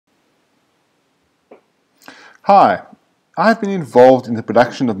Hi, I've been involved in the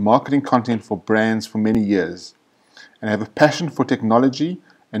production of marketing content for brands for many years and have a passion for technology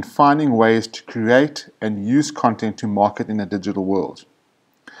and finding ways to create and use content to market in a digital world.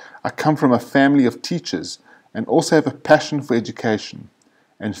 I come from a family of teachers and also have a passion for education,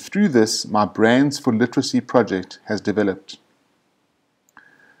 and through this my Brands for Literacy project has developed.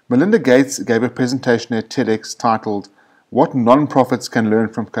 Melinda Gates gave a presentation at TEDx titled "What Non-Profits Can Learn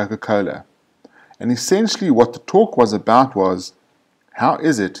from Coca-Cola." And essentially what the talk was about was, how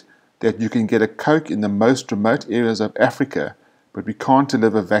is it that you can get a Coke in the most remote areas of Africa, but we can't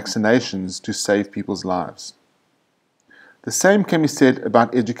deliver vaccinations to save people's lives? The same can be said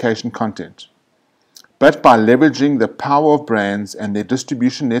about education content. But by leveraging the power of brands and their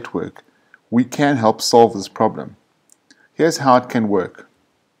distribution network, we can help solve this problem. Here's how it can work.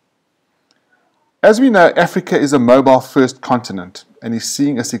 As we know, Africa is a mobile-first continent and is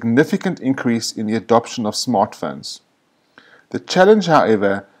seeing a significant increase in the adoption of smartphones. The challenge,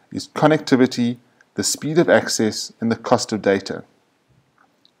 however, is connectivity, the speed of access, and the cost of data.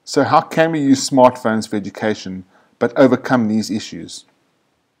 So how can we use smartphones for education but overcome these issues?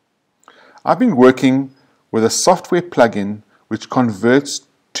 I've been working with a software plugin which converts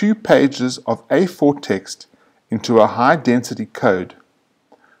 2 pages of A4 text into a high-density code,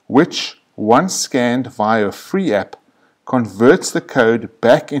 which, once scanned via a free app, converts the code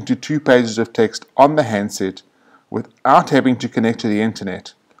back into 2 pages of text on the handset without having to connect to the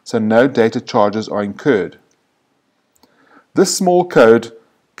internet, so no data charges are incurred. This small code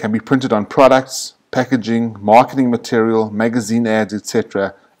can be printed on products, packaging, marketing material, magazine ads,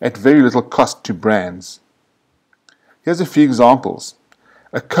 etc. at very little cost to brands. Here's a few examples.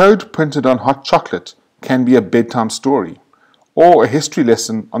 A code printed on hot chocolate can be a bedtime story, or a history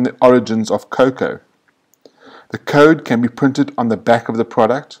lesson on the origins of cocoa. The code can be printed on the back of the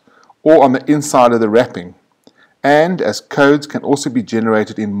product or on the inside of the wrapping. And as codes can also be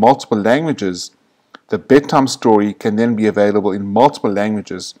generated in multiple languages, the bedtime story can then be available in multiple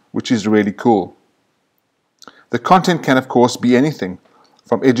languages, which is really cool. The content can of course be anything,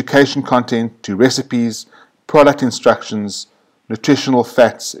 from education content to recipes, product instructions, nutritional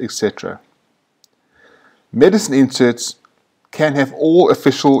facts, etc. Medicine inserts can have all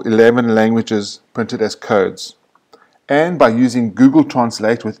official 11 languages printed as codes. And by using Google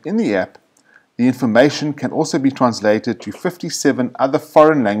Translate within the app, the information can also be translated to 57 other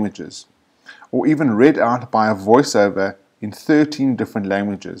foreign languages, or even read out by a voiceover in 13 different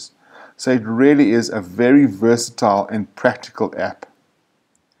languages. So it really is a very versatile and practical app.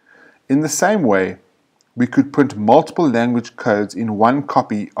 In the same way, we could print multiple language codes in one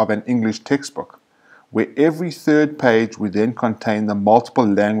copy of an English textbook, where every 3rd page would then contain the multiple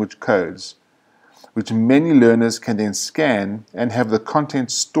language codes, which many learners can then scan and have the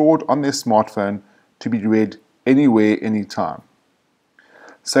content stored on their smartphone to be read anywhere, anytime.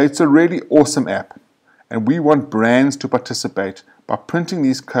 So it's a really awesome app, and we want brands to participate by printing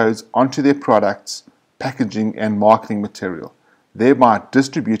these codes onto their products, packaging, and marketing material, thereby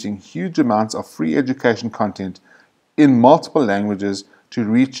distributing huge amounts of free education content in multiple languages to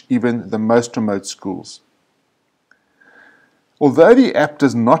reach even the most remote schools. Although the app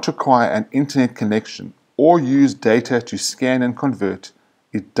does not require an internet connection or use data to scan and convert,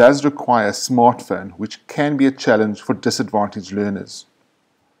 it does require a smartphone, which can be a challenge for disadvantaged learners.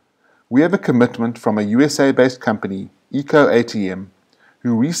 We have a commitment from a USA-based company, EcoATM,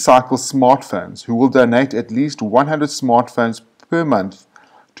 who recycles smartphones, who will donate at least 100 smartphones per month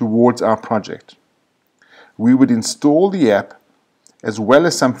towards our project. We would install the app as well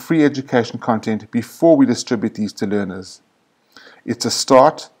as some free education content before we distribute these to learners. It's a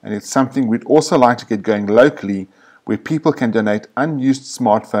start, and it's something we'd also like to get going locally, where people can donate unused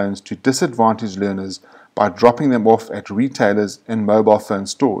smartphones to disadvantaged learners by dropping them off at retailers and mobile phone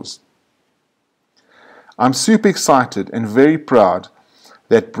stores. I'm super excited and very proud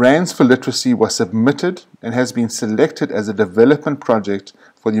that Brands for Literacy was submitted and has been selected as a development project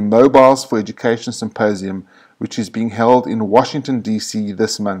for the Mobiles for Education Symposium, which is being held in Washington, D.C.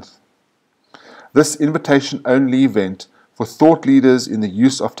 this month. This invitation-only event for thought leaders in the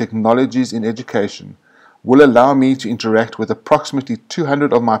use of technologies in education will allow me to interact with approximately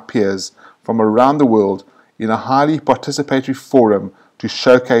 200 of my peers from around the world in a highly participatory forum to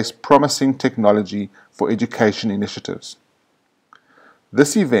showcase promising technology for education initiatives.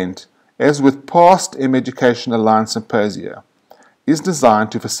 This event, as with past M-Education Alliance symposia, is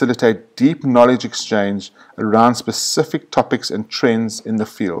designed to facilitate deep knowledge exchange around specific topics and trends in the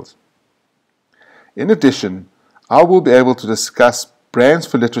field. In addition, I will be able to discuss Brands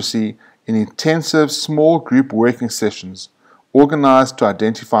for Literacy in intensive small group working sessions organized to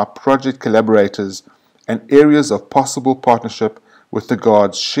identify project collaborators and areas of possible partnership with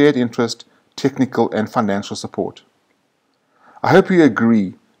regards shared interest, technical and financial support. I hope you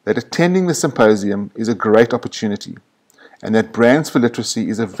agree that attending the symposium is a great opportunity and that Brands for Literacy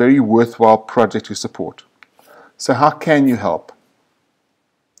is a very worthwhile project to support. So how can you help?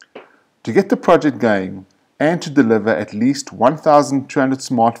 To get the project going and to deliver at least 1,200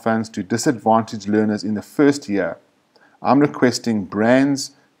 smartphones to disadvantaged learners in the first year, I'm requesting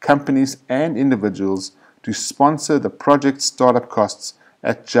brands, companies and individuals to sponsor the project startup costs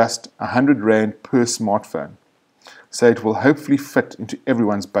at just R100 per smartphone, so it will hopefully fit into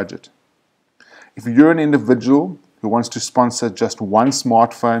everyone's budget. If you're an individual who wants to sponsor just one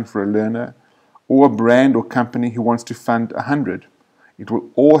smartphone for a learner, or a brand or company who wants to fund 100, it will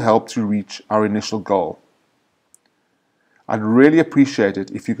all help to reach our initial goal. I'd really appreciate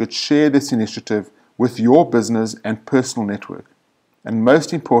it if you could share this initiative with your business and personal network, and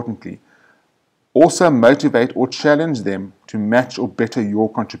most importantly, also motivate or challenge them to match or better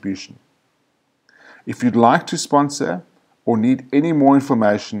your contribution. If you'd like to sponsor or need any more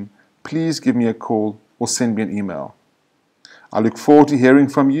information, please give me a call or send me an email. I look forward to hearing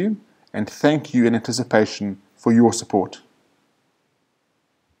from you and thank you in anticipation for your support.